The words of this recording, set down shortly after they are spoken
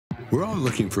We're all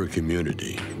looking for a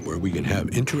community where we can have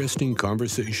interesting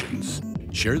conversations,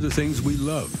 share the things we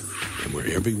love, and where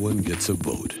everyone gets a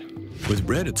vote. With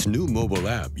Reddit's new mobile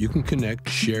app, you can connect,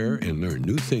 share, and learn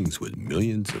new things with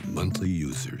millions of monthly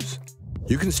users.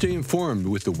 You can stay informed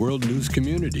with the world news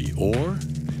community or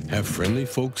have friendly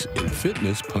folks in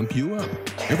fitness pump you up.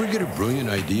 Ever get a brilliant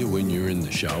idea when you're in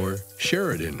the shower?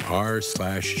 Share it in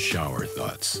r/shower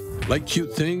thoughts. Like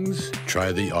cute things?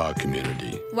 Try the Awe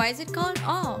community. Why is it called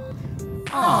Awe?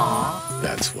 Aww.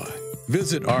 That's why.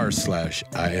 Visit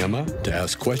r/IAMA to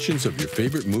ask questions of your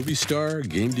favorite movie star,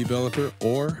 game developer,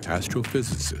 or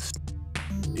astrophysicist.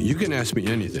 You can ask me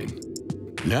anything.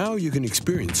 Now you can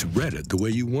experience Reddit the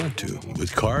way you want to,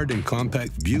 with card and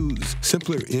compact views,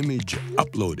 simpler image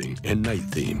uploading, and night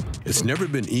theme. It's never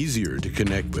been easier to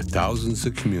connect with thousands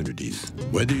of communities.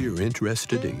 Whether you're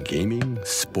interested in gaming,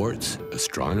 sports,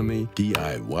 astronomy,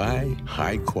 DIY,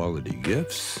 high-quality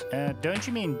gifts. Don't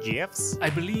you mean GIFs? I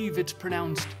believe it's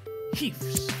pronounced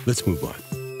Heefs. Let's move on.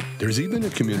 There's even a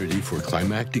community for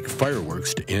climactic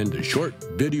fireworks to end a short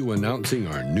video announcing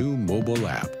our new mobile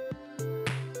app.